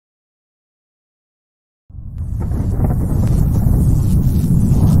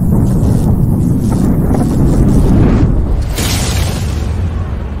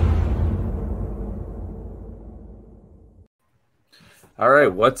All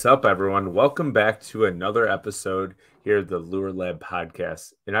right, what's up, everyone? Welcome back to another episode here at the Lure Lab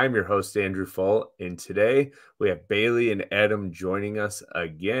podcast. And I'm your host, Andrew Full. And today we have Bailey and Adam joining us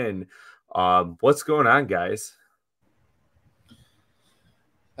again. What's going on, guys?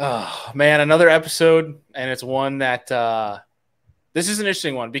 Oh, man, another episode. And it's one that this is an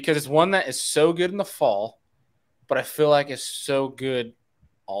interesting one because it's one that is so good in the fall, but I feel like it's so good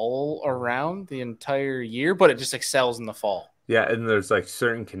all around the entire year, but it just excels in the fall. Yeah, and there's like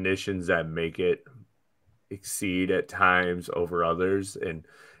certain conditions that make it exceed at times over others. And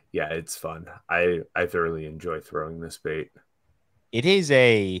yeah, it's fun. I thoroughly enjoy throwing this bait. It is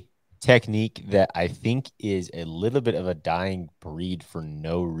a technique that I think is a little bit of a dying breed for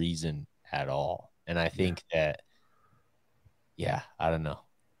no reason at all. And I think that, I don't know.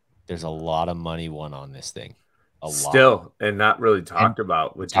 There's a lot of money won on this thing. Still, and not really talked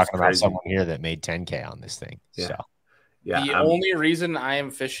about, which talking is about crazy. Someone here that made 10K on this thing. Yeah. So. Yeah, the only reason I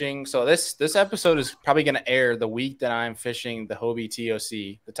am fishing, so this episode is probably going to air the week that I'm fishing the Hobie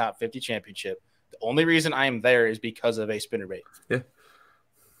TOC, the Top 50 Championship. The only reason I am there is because of a spinnerbait. Yeah.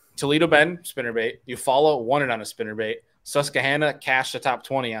 Toledo Bend, spinnerbait. Eufaula won it on a spinnerbait. Susquehanna cashed the top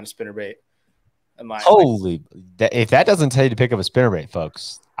 20 on a spinnerbait. If that doesn't tell you to pick up a spinnerbait,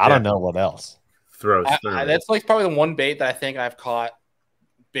 folks, I don't know what else. That's like probably the one bait that I think I've caught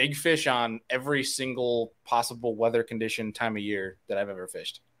big fish on every single possible weather condition time of year that I've ever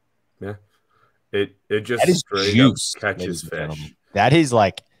fished. Yeah. It just straight up catches fish. That is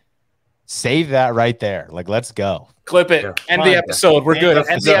like, save that right there. Like, let's go. Clip it. Yeah. End the episode. We're good.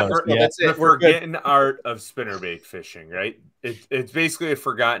 End the episode. That's it. The forgotten art of spinnerbait fishing, right? It's basically a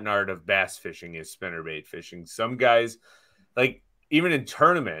forgotten art of bass fishing is spinnerbait fishing. Some guys, like, even in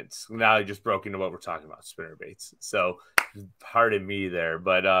tournaments, now I just broke into what we're talking about, spinnerbaits. So, pardon me there,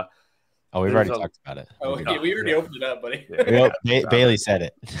 but we've already talked about it. We already opened it up, buddy. Bailey said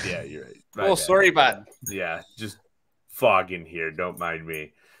it. Yeah, you're right. Oh, sorry, bud. Yeah, just fog in here. Don't mind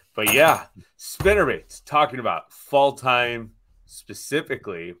me. But yeah, spinnerbaits. Talking about fall time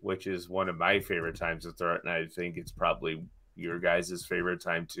specifically, which is one of my favorite times to throw it, and I think it's probably your guys' favorite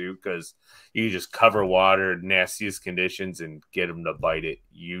time too, because you just cover water, nastiest conditions, and get them to bite it.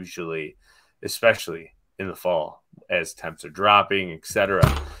 Usually, especially in the fall as temps are dropping, etc.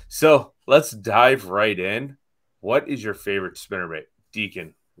 So let's dive right in. What is your favorite spinnerbait?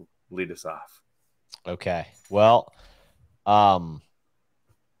 Deacon, lead us off. Okay. Well,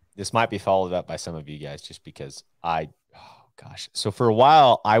 this might be followed up by some of you guys just because so for a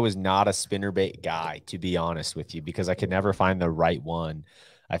while I was not a spinnerbait guy, to be honest with you, because I could never find the right one.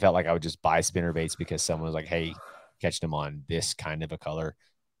 I felt like I would just buy spinnerbaits because someone was like, hey, catch them on this kind of a color.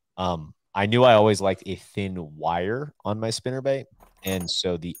 I knew I always liked a thin wire on my spinnerbait, and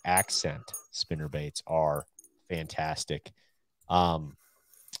so the accent spinnerbaits are fantastic.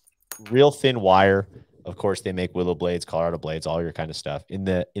 Real thin wire. Of course, they make willow blades, Colorado blades, all your kind of stuff. In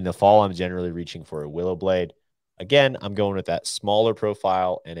the fall, I'm generally reaching for a willow blade. Again, I'm going with that smaller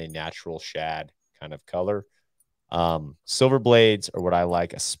profile and a natural shad kind of color. Silver blades are what I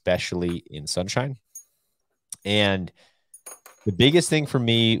like, especially in sunshine. And the biggest thing for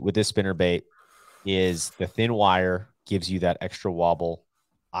me with this spinnerbait is the thin wire gives you that extra wobble.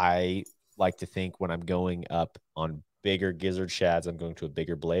 I like to think when I'm going up on bigger gizzard shads, I'm going to a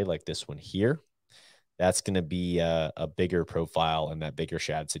bigger blade like this one here. That's going to be a bigger profile in that bigger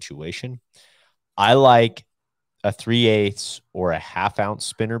shad situation. I like a 3/8 or a 1/2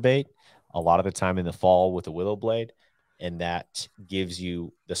 ounce spinnerbait a lot of the time in the fall with a willow blade. And that gives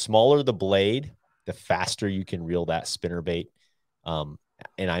you, the smaller the blade, the faster you can reel that spinnerbait.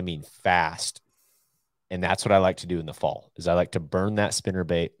 And I mean fast. And that's what I like to do in the fall, is I like to burn that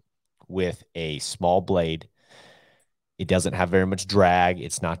spinnerbait with a small blade. It doesn't have very much drag.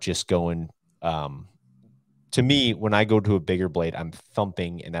 It's not just going, to me, when I go to a bigger blade, I'm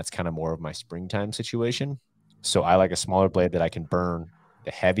thumping, and that's kind of more of my springtime situation. So I like a smaller blade that I can burn.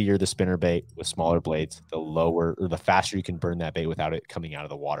 The heavier the spinnerbait with smaller blades, the lower or the faster you can burn that bait without it coming out of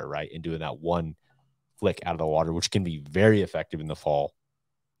the water, right? And doing that one flick out of the water, which can be very effective in the fall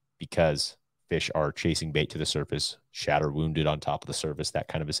because fish are chasing bait to the surface, shad are wounded on top of the surface, that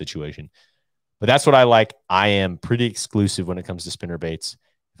kind of a situation. But that's what I like. I am pretty exclusive when it comes to spinnerbaits.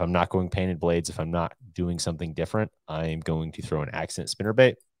 If I'm not going painted blades, if I'm not doing something different, I am going to throw an accent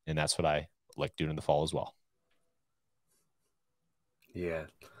spinnerbait, and that's what I like doing in the fall as well. Yeah,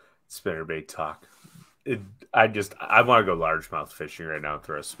 spinnerbait talk. I want to go largemouth fishing right now and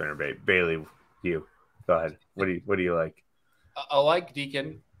throw a spinnerbait. Bailey, you go ahead. What do you like? I like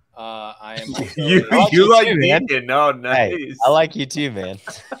Deacon. I am also you like too, man. Deacon? No, nice. Hey, I like you too, man.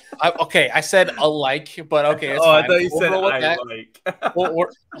 okay, I said alike, but okay, it's I fine. thought you We'll said roll with I that. like.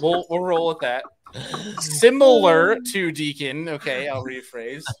 We'll roll with that. Similar to Deacon, okay, I'll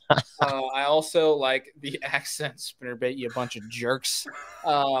rephrase. I also like the accent spinnerbait, you bunch of jerks.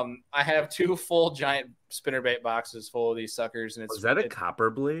 I have 2 full giant spinnerbait boxes full of these suckers, and Was that a copper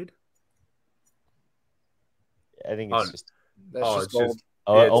blade? I think it's just. That's just it's gold. just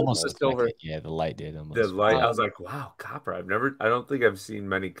Oh, it it's almost the looked silver. like it. Yeah, the light did the almost. light. I was like, wow, copper. I don't think I've seen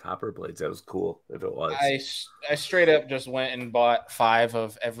many copper blades. That was cool. If it was, I straight up just went and bought 5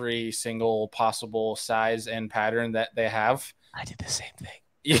 of every single possible size and pattern that they have. I did the same thing.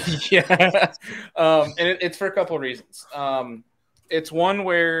 Yeah, and it's for a couple of reasons. It's one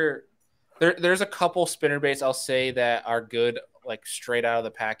where there's a couple spinnerbaits I'll say that are good, like straight out of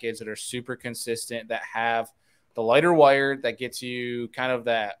the package, that are super consistent, that have the lighter wire that gets you kind of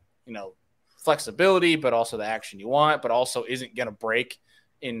that, flexibility, but also the action you want, but also isn't going to break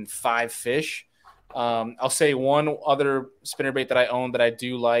in 5 fish. I'll say one other spinnerbait that I own that I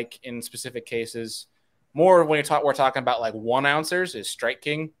do like in specific cases, more when we're talking about like 1 ouncers, is Strike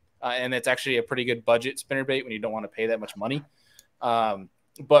King. And it's actually a pretty good budget spinnerbait when you don't want to pay that much money.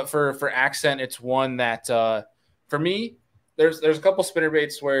 But for accent, it's one that for me, there's a couple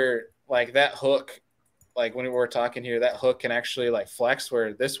spinnerbaits where like that hook, like when we were talking here, that hook can actually like flex,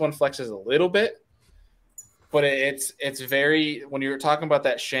 where this one flexes a little bit, but it's very, when you're talking about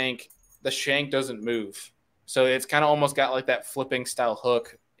that shank, the shank doesn't move. So it's kind of almost got like that flipping style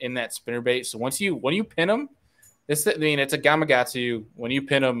hook in that spinnerbait. So when you pin them, it's a Gamakatsu. When you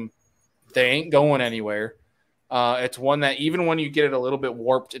pin them, they ain't going anywhere. It's one that even when you get it a little bit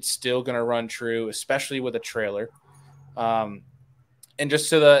warped, it's still going to run true, especially with a trailer. And just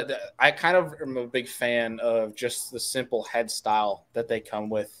so I kind of am a big fan of just the simple head style that they come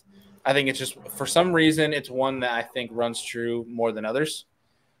with. I think it's just, for some reason, it's one that I think runs true more than others.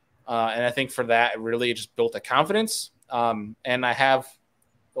 And I think for that, it really just built a confidence. And I have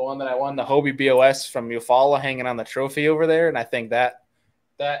the one that I won, the Hobie BOS from Eufaula, hanging on the trophy over there. And I think that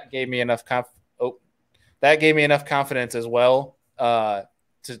gave me enough confidence as well to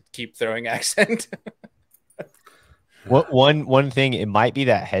keep throwing accent. One thing, it might be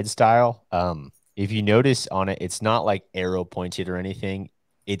that head style. If you notice on it, it's not like arrow pointed or anything.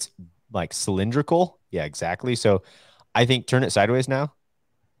 It's like cylindrical. Yeah, exactly. So I think, turn it sideways now.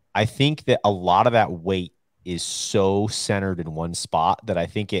 I think that a lot of that weight is so centered in one spot that I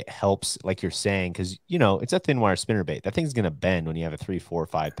think it helps, like you're saying, because it's a thin wire spinnerbait. That thing's gonna bend when you have a 3, 4,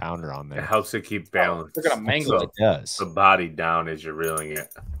 5 pounder on there. It helps it keep balance. They're gonna mangle it. Does the body down as you're reeling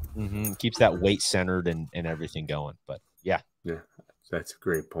it. Keeps that weight centered and everything going. But yeah, that's a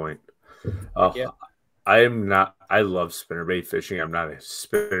great point. Yeah. I love spinnerbait fishing. I'm not a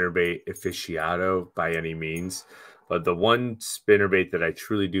spinnerbait aficionado by any means, but the one spinnerbait that I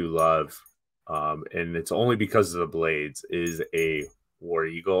truly do love, and it's only because of the blades, is a War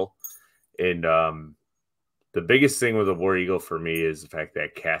Eagle. And the biggest thing with a War Eagle for me is the fact that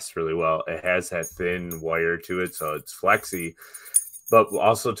it casts really well. It has that thin wire to it, so it's flexy. But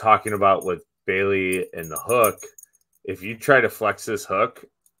also talking about with Bailey and the hook, if you try to flex this hook,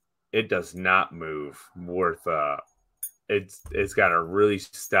 it does not move worth it's got a really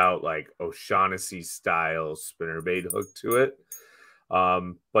stout, like O'Shaughnessy style spinnerbait hook to it.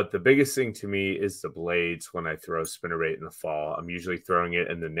 But the biggest thing to me is the blades. When I throw spinnerbait in the fall, I'm usually throwing it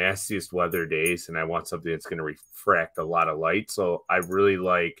in the nastiest weather days, and I want something that's going to refract a lot of light. So I really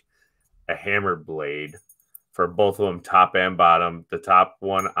like a hammered blade for both of them, top and bottom. The top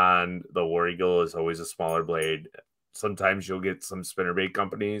one on the War Eagle is always a smaller blade. Sometimes you'll get some spinnerbait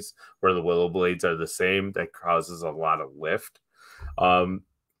companies where the willow blades are the same. That causes a lot of lift. And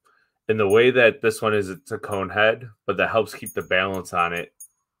the way that this one is, it's a cone head, but that helps keep the balance on it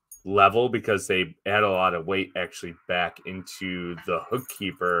level because they add a lot of weight actually back into the hook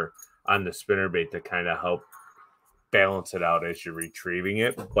keeper on the spinnerbait to kind of help balance it out as you're retrieving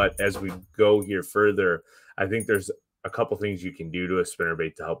it. But as we go here further, I think there's a couple things you can do to a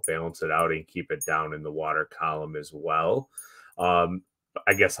spinnerbait to help balance it out and keep it down in the water column as well.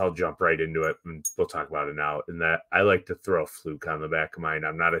 I guess I'll jump right into it and we'll talk about it now. In that I like to throw a fluke on the back of mine.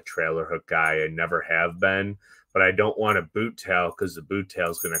 I'm not a trailer hook guy. I never have been, but I don't want a boot tail because the boot tail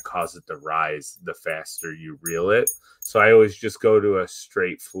is going to cause it to rise the faster you reel it. So I always just go to a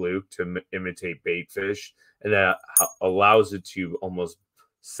straight fluke to imitate bait fish, and that allows it to almost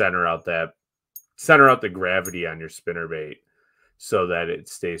center out the gravity on your spinnerbait so that it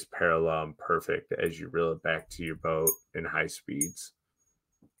stays parallel and perfect as you reel it back to your boat in high speeds.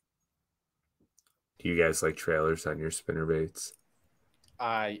 Do you guys like trailers on your spinnerbaits?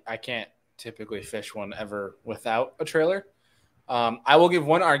 I can't typically fish one ever without a trailer. I will give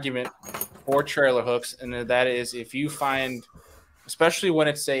one argument for trailer hooks, and that is if you find, especially when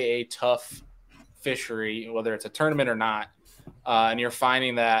it's a tough fishery, whether it's a tournament or not, and you're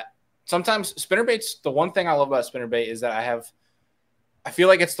finding that sometimes spinnerbaits, the one thing I love about spinnerbait is that I feel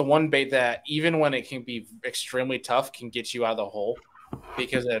like it's the one bait that even when it can be extremely tough can get you out of the hole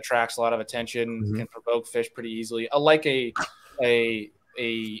because it attracts a lot of attention, can provoke fish pretty easily. Like a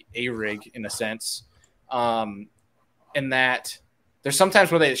rig in a sense. In that there's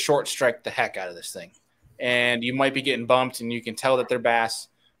sometimes where they short strike the heck out of this thing, and you might be getting bumped and you can tell that they're bass.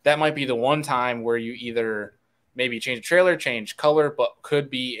 That might be the one time where you either maybe change a trailer, change color, but could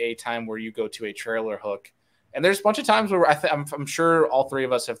be a time where you go to a trailer hook. And there's a bunch of times where I'm sure all three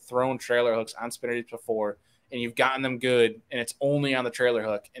of us have thrown trailer hooks on spinnerbaits before, and you've gotten them good, and it's only on the trailer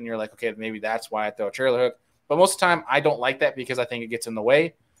hook, and you're like, okay, maybe that's why I throw a trailer hook. But most of the time, I don't like that because I think it gets in the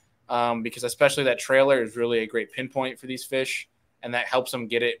way. Because especially that trailer is really a great pinpoint for these fish, and that helps them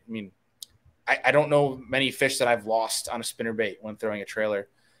get it. I mean, I don't know many fish that I've lost on a spinnerbait when throwing a trailer.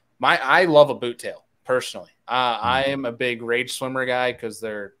 I love a boot tail personally. I am a big rage swimmer guy because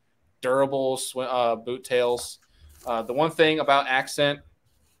they're durable boot tails. The one thing about Accent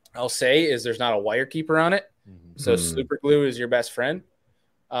I'll say is there's not a wire keeper on it, so super glue is your best friend.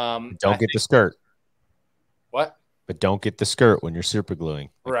 Don't get the skirt. What? But don't get the skirt when you're super gluing.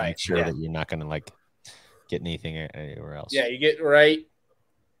 Right. Make sure that you're not going to like get anything anywhere else. Yeah, you get right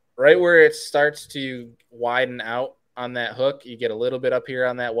where it starts to widen out on that hook. You get a little bit up here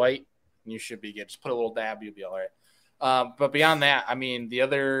on that white, and you should be good. Just put a little dab, you'll be all right. But beyond that, I mean, the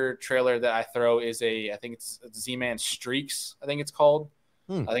other trailer that I throw is I think it's Z-Man Streaks. I think it's called.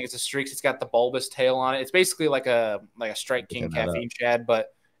 I think it's a Streaks. It's got the bulbous tail on it. It's basically like a Strike King caffeine shad,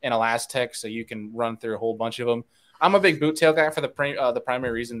 but in Elastec, so you can run through a whole bunch of them. I'm a big boot tail guy for the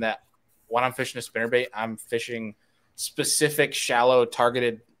primary reason that when I'm fishing a spinnerbait, I'm fishing specific shallow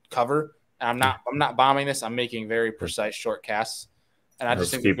targeted cover. And I'm not bombing this. I'm making very precise short casts. And I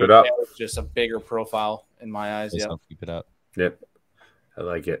just think the boot tail is just a bigger profile in my eyes. Yeah, keep it up. Yep, I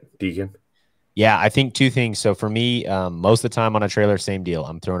like it. Deacon. Yeah, I think two things. So for me, most of the time on a trailer, same deal.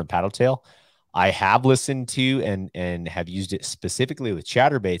 I'm throwing a paddle tail. I have listened to and have used it specifically with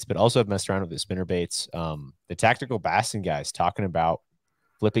chatterbaits, but also have messed around with the spinnerbaits. The tactical bassin guys talking about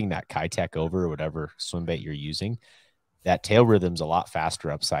flipping that Kitech over or whatever swim bait you're using. That tail rhythm's a lot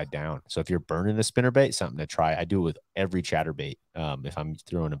faster upside down. So if you're burning a spinnerbait, something to try. I do it with every chatterbait if I'm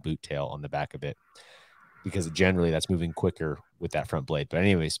throwing a boot tail on the back of it, because generally that's moving quicker with that front blade. But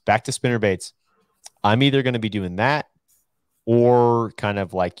anyways, back to spinnerbaits. I'm either going to be doing that or kind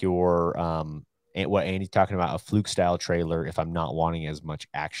of like your what Andy's talking about, a fluke style trailer if I'm not wanting as much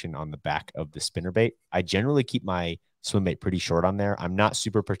action on the back of the spinnerbait. I generally keep my swim bait pretty short on there. I'm not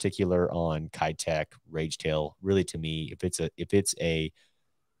super particular on Kitech, Rage Tail. Really, to me, if it's a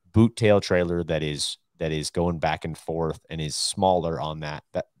boot tail trailer that is going back and forth and is smaller on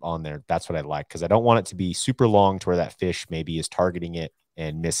there, that's what I like, because I don't want it to be super long to where that fish maybe is targeting it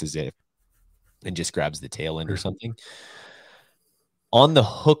and misses it and just grabs the tail end or something. On the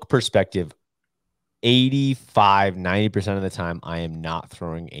hook perspective, 85-90% of the time, I am not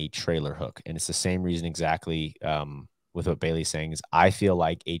throwing a trailer hook. And it's the same reason exactly with what Bailey's saying is I feel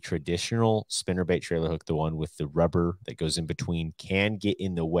like a traditional spinnerbait trailer hook, the one with the rubber that goes in between, can get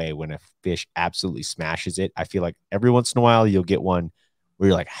in the way when a fish absolutely smashes it. I feel like every once in a while you'll get one where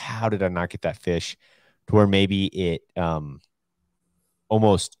you're like, how did I not get that fish? To where maybe it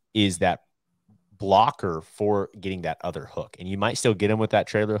almost is that blocker for getting that other hook. And you might still get them with that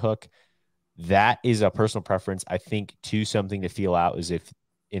trailer hook. That is a personal preference. I think too, something to feel out is if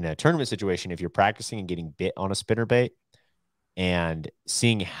in a tournament situation, if you're practicing and getting bit on a spinnerbait and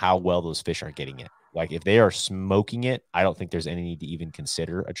seeing how well those fish are getting it. Like if they are smoking it, I don't think there's any need to even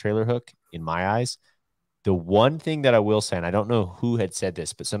consider a trailer hook in my eyes. The one thing that I will say, and I don't know who had said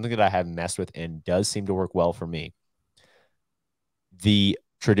this, but something that I have messed with and does seem to work well for me, the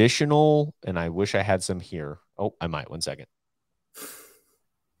traditional, and I wish I had some here. Oh, I might. 1 second.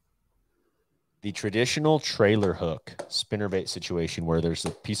 The traditional trailer hook spinnerbait situation where there's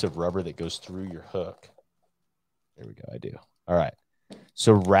a piece of rubber that goes through your hook. There we go. I do. All right.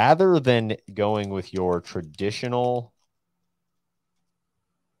 So rather than going with your traditional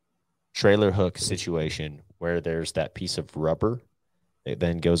trailer hook situation where there's that piece of rubber that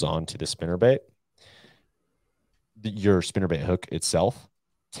then goes on to the spinnerbait, your spinnerbait hook itself,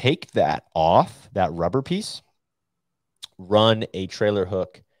 take that off, that rubber piece, run a trailer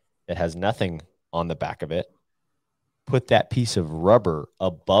hook that has nothing on the back of it, put that piece of rubber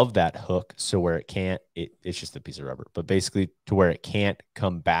above that hook so where it's just a piece of rubber, but basically to where it can't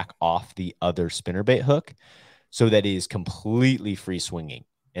come back off the other spinnerbait hook, so that it is completely free swinging.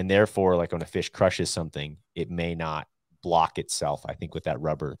 And therefore, like when a fish crushes something, it may not block itself. I think with that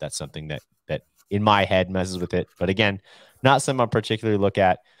rubber, that's something that in my head messes with it. But again, not something I particularly look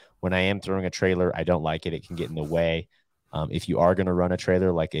at. When I am throwing a trailer, I don't like it. It can get in the way. If you are going to run a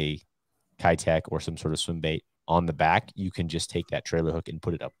trailer like a Kitech or some sort of swim bait on the back, you can just take that trailer hook and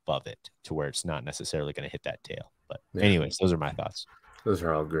put it above it to where it's not necessarily going to hit that tail. But anyways, those are my thoughts. Those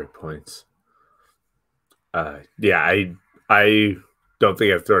are all great points. I don't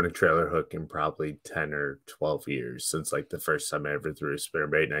think I've thrown a trailer hook in probably 10 or 12 years since like the first time I ever threw a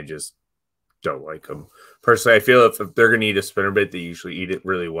spinnerbait, and I just don't like them. Personally, I feel if they're going to eat a spinnerbait, they usually eat it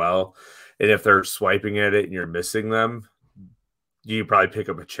really well. And if they're swiping at it and you're missing them, you probably pick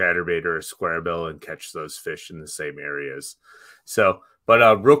up a chatterbait or a square bill and catch those fish in the same areas. So,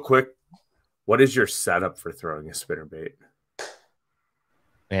 but real quick, what is your setup for throwing a spinnerbait?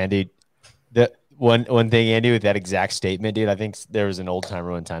 Andy, the one thing, Andy, with that exact statement, dude, I think there was an old timer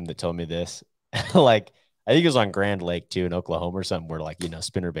one time that told me this. Like, I think it was on Grand Lake too in Oklahoma or something, where like,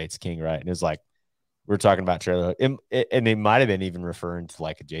 spinnerbait's king, right? And it was like, we're talking about trailer hook, and they might have been even referring to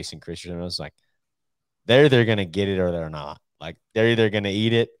like a Jason Christian. I was like, they're going to get it or they're not. Like, they're either going to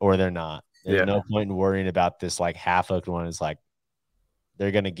eat it or they're not. There's no point in worrying about this like half hooked one. It's like, they're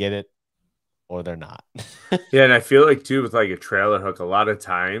going to get it or they're not. Yeah. And I feel like too, with like a trailer hook, a lot of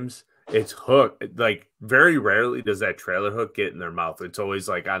times it's hooked. Like very rarely does that trailer hook get in their mouth. It's always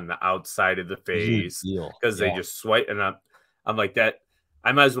like on the outside of the face because they just swipe. And I'm like that.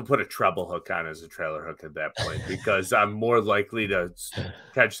 I might as well put a treble hook on as a trailer hook at that point because I'm more likely to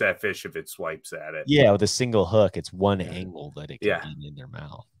catch that fish if it swipes at it. Yeah, with a single hook, it's one angle that it can be in their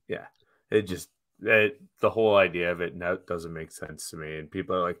mouth. Yeah, the whole idea of it doesn't make sense to me. And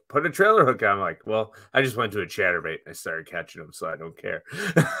people are like, put a trailer hook on. I'm like, well, I just went to a chatterbait and I started catching them, so I don't care.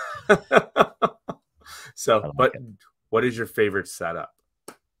 So, but what is your favorite setup?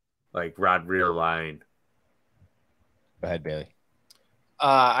 Like rod, reel, line? Go ahead, Bailey.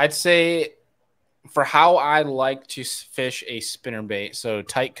 I'd say for how I like to fish a spinnerbait, so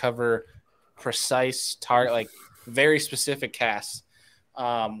tight cover, precise target, like very specific casts.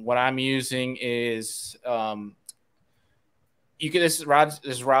 What I'm using is this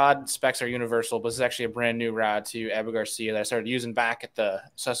rod specs are universal, but this is actually a brand new rod to Abu Garcia that I started using back at the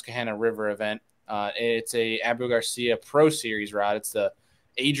Susquehanna River event. It's a Abu Garcia Pro Series rod. It's the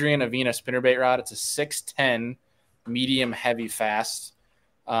Adrian Avena spinnerbait rod. It's a 610 medium heavy fast.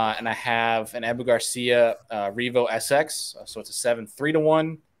 And I have an Abu Garcia Revo SX, so it's a 7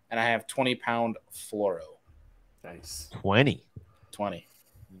 3-1, and I have 20-pound fluoro. Nice. 20.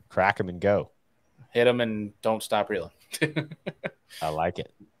 Crack them and go. Hit them and don't stop reeling. I like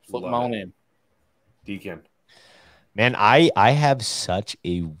it. Flip them all in. Deacon. Man, I have such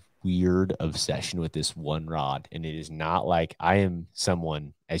a weird obsession with this one rod, and it is not like I am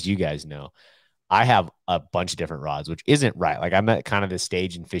someone, as you guys know, I have a bunch of different rods, which isn't right. Like I'm at kind of the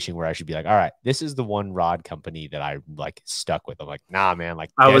stage in fishing where I should be like, all right, this is the one rod company that I like stuck with. I'm like, nah, man. Like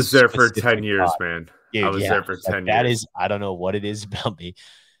I was there for 10 years, rod. Man. Dude, I was there for 10 years. That is, I don't know what it is about me,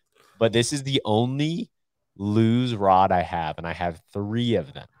 but this is the only lose rod I have, and I have 3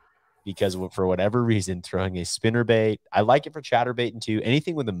 of them because for whatever reason, throwing a spinnerbait, I like it for chatterbait and too.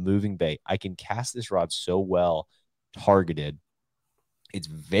 Anything with a moving bait, I can cast this rod so well targeted. It's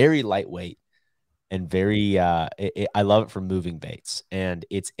very lightweight. And very, I love it for moving baits. And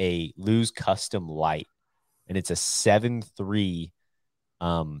it's a Lose Custom Light, and it's a 7.3.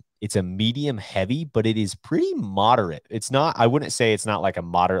 It's a medium heavy, but it is pretty moderate. It's not, I wouldn't say it's not like a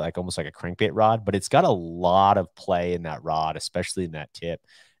moderate, like almost like a crankbait rod, but it's got a lot of play in that rod, especially in that tip.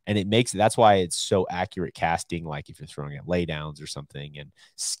 And that's why it's so accurate casting. Like if you're throwing at laydowns or something, and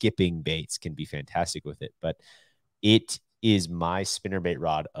skipping baits can be fantastic with it. But it is my spinnerbait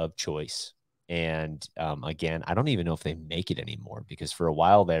rod of choice. And again, I don't even know if they make it anymore, because for a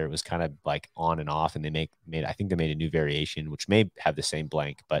while there, it was kind of like on and off, and I think they made a new variation, which may have the same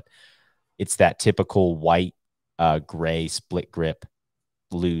blank, but it's that typical white, gray split grip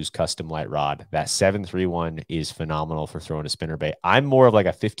Lose Custom Light rod. That 7.3 is phenomenal for throwing a spinnerbait. I'm more of like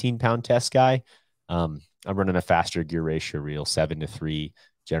a 15-pound test guy. I'm running a faster gear ratio reel, 7-3,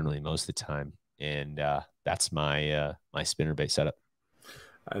 generally most of the time. And that's my my spinnerbait setup.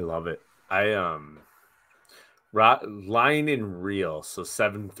 I love it. Line and reel, so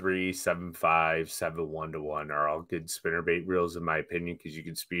 7.3, 7.5, 7.1 to 1 are all good spinnerbait reels in my opinion, because you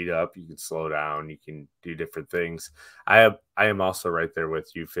can speed up, you can slow down, you can do different things. I am also right there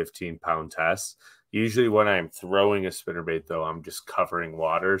with you, 15-pound test. Usually when I'm throwing a spinnerbait though, I'm just covering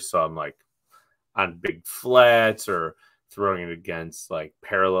water, so I'm like on big flats or throwing it against like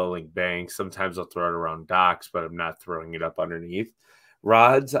paralleling banks. Sometimes I'll throw it around docks, but I'm not throwing it up underneath.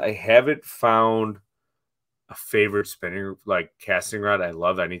 Rods, I haven't found a favorite spinning like casting rod. I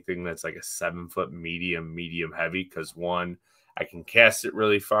love anything that's like a 7-foot medium heavy, because one, I can cast it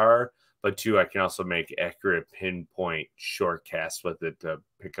really far, but two, I can also make accurate pinpoint short casts with it to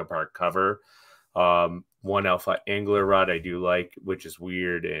pick apart cover. One alpha angler rod I do like, which is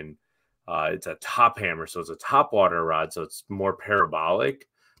weird, and it's a top hammer, so it's a top water rod, so it's more parabolic.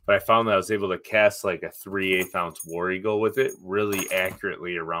 But I found that I was able to cast like a 3/8 ounce War Eagle with it really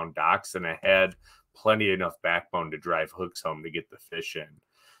accurately around docks, and I had plenty enough backbone to drive hooks home to get the fish in.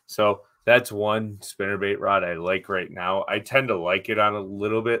 So that's one spinnerbait rod I like right now. I tend to like it on a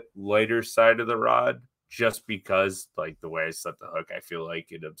little bit lighter side of the rod, just because like the way I set the hook, I feel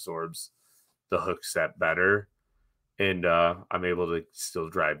like it absorbs the hook set better, and I'm able to still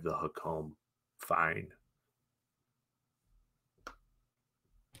drive the hook home fine.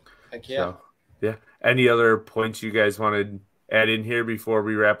 Heck yeah. So, yeah. Any other points you guys want to add in here before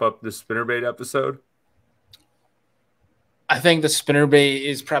we wrap up the spinnerbait episode? I think the spinnerbait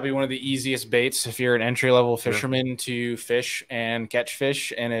is probably one of the easiest baits if you're an entry-level fisherman to fish and catch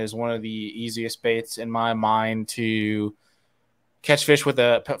fish, and is one of the easiest baits in my mind to catch fish with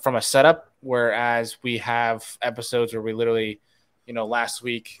from a setup. Whereas we have episodes where we literally, last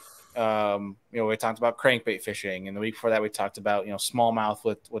week, we talked about crankbait fishing, and the week before that we talked about smallmouth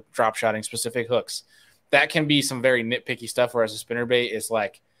with drop shotting specific hooks. That can be some very nitpicky stuff. Whereas a spinnerbait is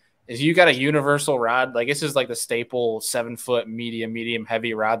you got a universal rod. Like, this is like the staple 7-foot medium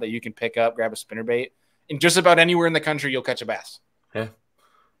heavy rod that you can pick up, grab a spinnerbait, and just about anywhere in the country you'll catch a bass. Yeah,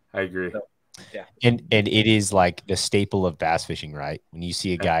 I agree. So, yeah, and it is like the staple of bass fishing, right? When you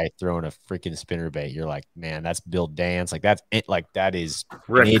see a guy throwing a freaking spinnerbait, you're like, man, that's Bill Dance. Like, that's it. Like, that is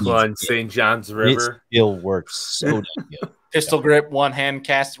Rick Lund, St. John's River. It still works so good. Pistol grip, one hand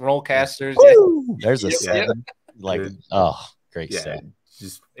cast, roll casters. Woo! There's a 7. Yep. Like, oh, great yeah, stuff.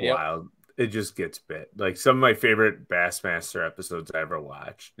 Just wild. It just gets bit. Like, some of my favorite Bassmaster episodes I ever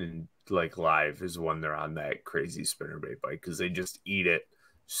watched, and like live, is when they're on that crazy spinnerbait bite, because they just eat it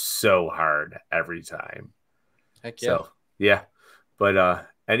so hard every time. Heck yeah. So yeah. But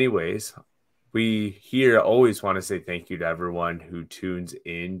anyways, we here always want to say thank you to everyone who tunes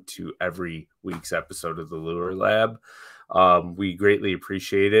in to every week's episode of the Lure Lab. We greatly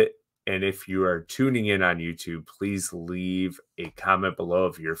appreciate it. And if you are tuning in on YouTube, please leave a comment below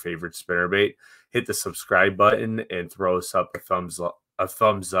of your favorite spinnerbait. Hit the subscribe button and throw us up a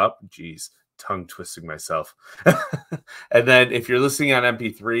thumbs up. Jeez, tongue twisting myself. And then if you're listening on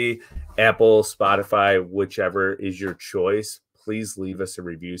MP3, Apple, Spotify, whichever is your choice, please leave us a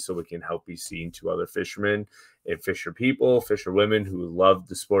review so we can help be seen to other fishermen and fisher people, fisher women who love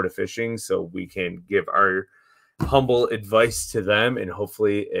the sport of fishing, so we can give our humble advice to them, and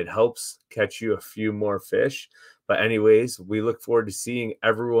hopefully it helps catch you a few more fish. But anyways, we look forward to seeing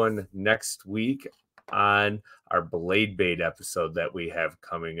everyone next week on our blade bait episode that we have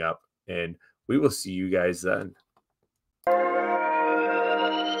coming up, and we will see you guys then.